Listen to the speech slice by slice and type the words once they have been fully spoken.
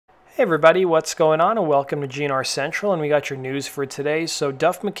Hey everybody, what's going on? And welcome to GNR Central, and we got your news for today. So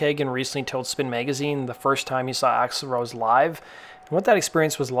Duff McKagan recently told Spin Magazine the first time he saw Axl Rose live and what that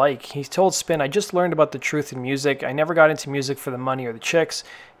experience was like. He told Spin, "I just learned about the truth in music. I never got into music for the money or the chicks.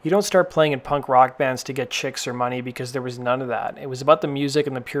 You don't start playing in punk rock bands to get chicks or money because there was none of that. It was about the music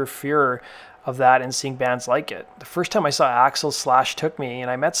and the pure fear of that and seeing bands like it. The first time I saw Axl, Slash took me,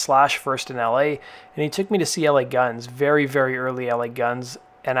 and I met Slash first in LA, and he took me to see LA Guns, very, very early LA Guns,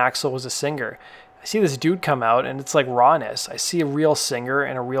 and Axl was a singer. I see this dude come out, and it's like rawness. I see a real singer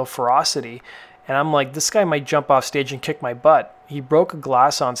and a real ferocity, and I'm like, this guy might jump off stage and kick my butt. He broke a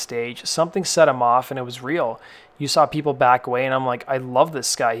glass on stage. Something set him off, and it was real. You saw people back away, and I'm like, I love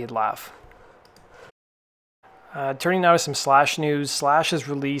this guy." He'd laugh. Turning now to some Slash news. Slash has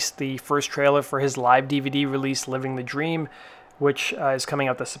released the first trailer for his live DVD release, Living the Dream, which is coming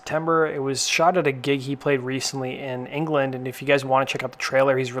out this September. It was shot at a gig he played recently in England, and if you guys want to check out the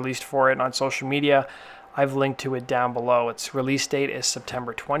trailer he's released for it on social media, I've linked to it down below. Its release date is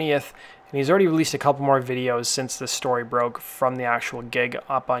September 20th, and he's already released a couple more videos since this story broke from the actual gig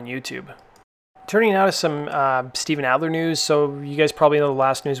up on YouTube. Turning now to some Steven Adler news. So you guys probably know the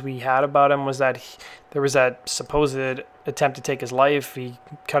last news we had about him was that there was that supposed attempt to take his life. He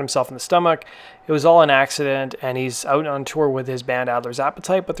cut himself in the stomach. It was all an accident, and he's out on tour with his band Adler's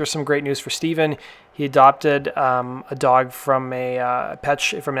Appetite. But there's some great news for Steven. He adopted a dog from from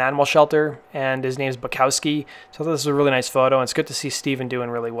an animal shelter, and his name is Bukowski. So I thought this was a really nice photo, and it's good to see Steven doing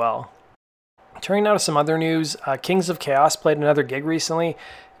really well. Turning now to some other news. Kings of Chaos played another gig recently.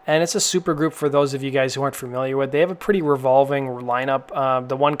 And it's a super group for those of you guys who aren't familiar with. They have a pretty revolving lineup.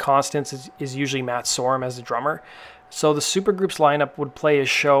 The one constant is usually Matt Sorum as the drummer. So the supergroup's lineup would play a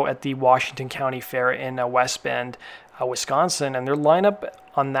show at the Washington County Fair in West Bend, Wisconsin. And their lineup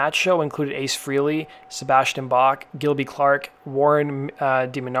on that show included Ace Frehley, Sebastian Bach, Gilby Clarke, Warren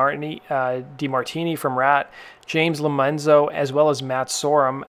DeMartini from Rat, James Lomenzo, as well as Matt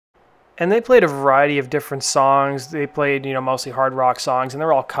Sorum. And they played a variety of different songs. They played, mostly hard rock songs, and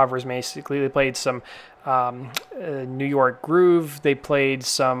they're all covers, basically. They played some New York Groove. They played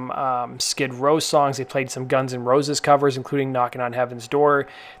some Skid Row songs. They played some Guns N' Roses covers, including Knocking on Heaven's Door.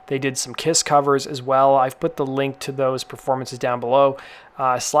 They did some Kiss covers as well. I've put the link to those performances down below.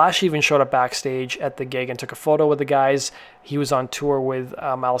 Slash even showed up backstage at the gig and took a photo with the guys. He was on tour with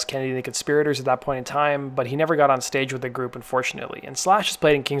Miles Kennedy and the Conspirators at that point in time, but he never got on stage with the group, unfortunately. And Slash has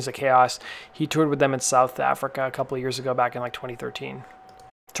played in Kings of Chaos. He toured with them in South Africa a couple of years ago, back in like 2013.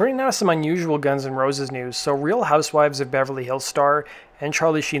 Turning now to some unusual Guns N' Roses news. So Real Housewives of Beverly Hills star and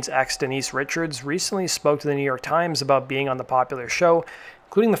Charlie Sheen's ex, Denise Richards, recently spoke to the New York Times about being on the popular show,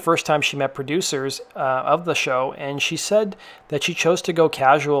 including the first time she met producers of the show, and she said that she chose to go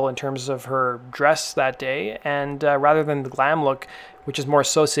casual in terms of her dress that day, and rather than the glam look, which is more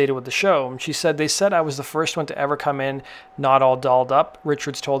associated with the show. She said, "They said I was the first one to ever come in not all dolled up,"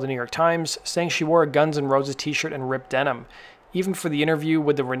 Richards told the New York Times, saying she wore a Guns N' Roses t-shirt and ripped denim. Even for the interview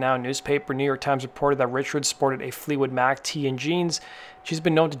with the renowned newspaper, New York Times reported that Richards sported a Fleetwood Mac tee and jeans. She's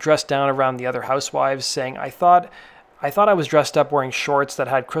been known to dress down around the other housewives, saying, I thought I was dressed up wearing shorts that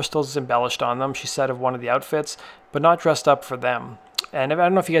had crystals embellished on them," she said of one of the outfits, "but not dressed up for them." And I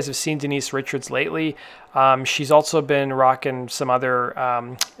don't know if you guys have seen Denise Richards lately. She's also been rocking some other,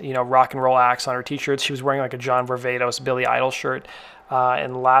 rock and roll acts on her t-shirts. She was wearing like a John Varvatos Billy Idol shirt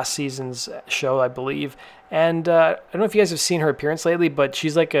in last season's show, I believe. And I don't know if you guys have seen her appearance lately, but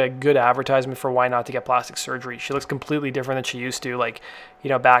she's like a good advertisement for why not to get plastic surgery. She looks completely different than she used to,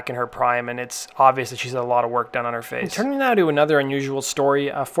 back in her prime, and it's obvious that she's had a lot of work done on her face. And turning now to another unusual story,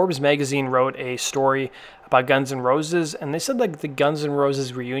 Forbes magazine wrote a story about Guns N' Roses, and they said the Guns N'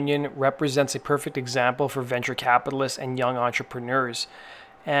 Roses reunion represents a perfect example for venture capitalists and young entrepreneurs.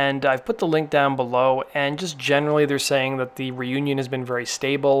 And I've put the link down below, and just generally they're saying that the reunion has been very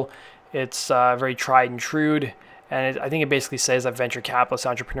stable. It's very tried and true, and I think it basically says that venture capitalist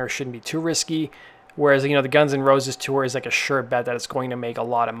entrepreneurs shouldn't be too risky, whereas the Guns N' Roses tour is like a sure bet that it's going to make a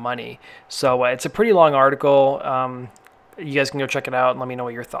lot of money. So it's a pretty long article. You guys can go check it out and let me know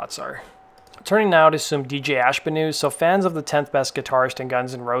what your thoughts are. Turning now to some DJ Ashba news. So fans of the 10th best guitarist in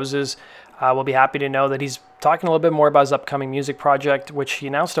Guns N' Roses will be happy to know that he's talking a little bit more about his upcoming music project, which he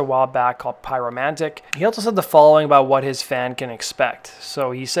announced a while back, called Pyromantic. He also said the following about what his fan can expect.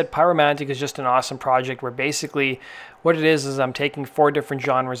 So he said Pyromantic is just an awesome project where basically What it is I'm taking 4 different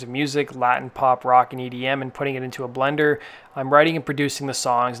genres of music, Latin, pop, rock, and EDM, and putting it into a blender. I'm writing and producing the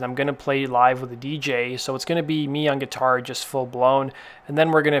songs, and I'm going to play live with a DJ. So it's going to be me on guitar, just full blown. And then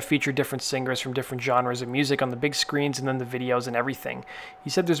we're going to feature different singers from different genres of music on the big screens, and then the videos and everything.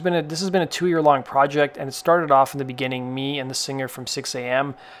 He said this has been a 2-year-long project, and it started off in the beginning, me and the singer from 6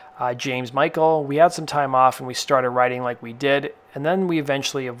 a.m., James Michael. We had some time off and we started writing like we did, and then we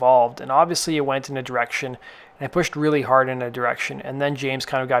eventually evolved, and obviously it went in a direction, and I pushed really hard in a direction, and then James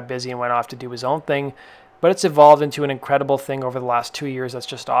kind of got busy and went off to do his own thing, but it's evolved into an incredible thing over the last 2 years that's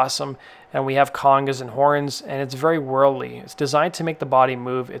just awesome. And we have congas and horns, and it's very worldly. It's designed to make the body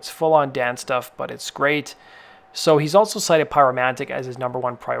move. It's full-on dance stuff, but it's great. So he's also cited Pyromantic as his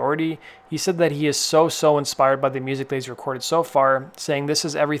 #1 priority. He said that he is so inspired by the music that he's recorded so far, saying this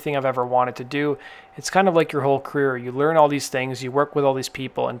is everything I've ever wanted to do. It's kind of like your whole career. You learn all these things, you work with all these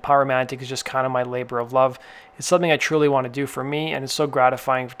people, and Pyromantic is just kind of my labor of love. It's something I truly want to do for me, and it's so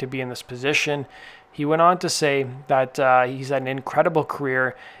gratifying to be in this position. He went on to say that he's had an incredible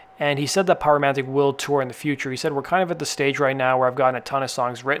career, and he said that Pyromantic will tour in the future. He said, we're kind of at the stage right now where I've gotten a ton of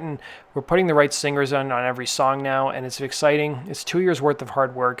songs written. We're putting the right singers on every song now, and it's exciting. It's 2 years worth of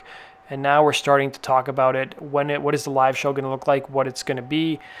hard work, and now we're starting to talk about it. What is the live show going to look like, what it's going to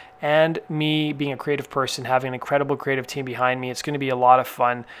be, and me being a creative person, having an incredible creative team behind me. It's going to be a lot of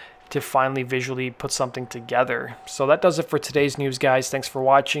fun to finally visually put something together. So that does it for today's news, guys. Thanks for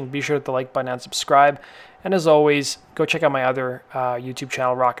watching. Be sure to hit the like button and subscribe. And as always, go check out my other YouTube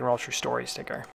channel, Rock and Roll True Stories. Take care.